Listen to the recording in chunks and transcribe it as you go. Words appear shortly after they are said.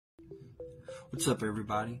What's up,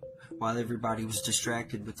 everybody? While everybody was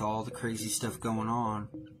distracted with all the crazy stuff going on,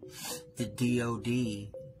 the DOD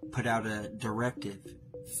put out a directive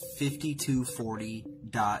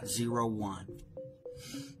 5240.01.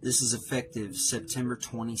 This is effective September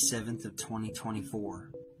 27th of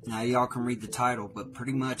 2024. Now y'all can read the title, but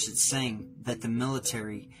pretty much it's saying that the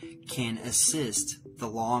military can assist the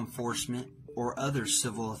law enforcement or other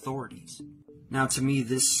civil authorities. Now to me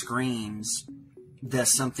this screams that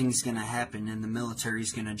something's going to happen and the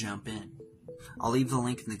military's going to jump in. I'll leave the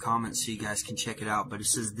link in the comments so you guys can check it out, but it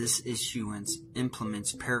says this issuance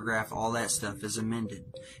implements paragraph all that stuff is amended,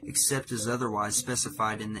 except as otherwise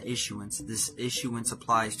specified in the issuance. This issuance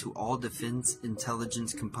applies to all defense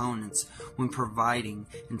intelligence components when providing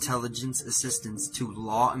intelligence assistance to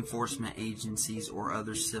law enforcement agencies or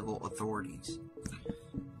other civil authorities.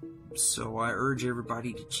 So I urge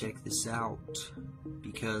everybody to check this out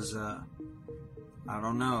because, I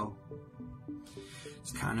don't know,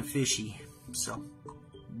 it's kind of fishy. So,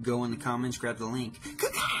 go in the comments, grab the link.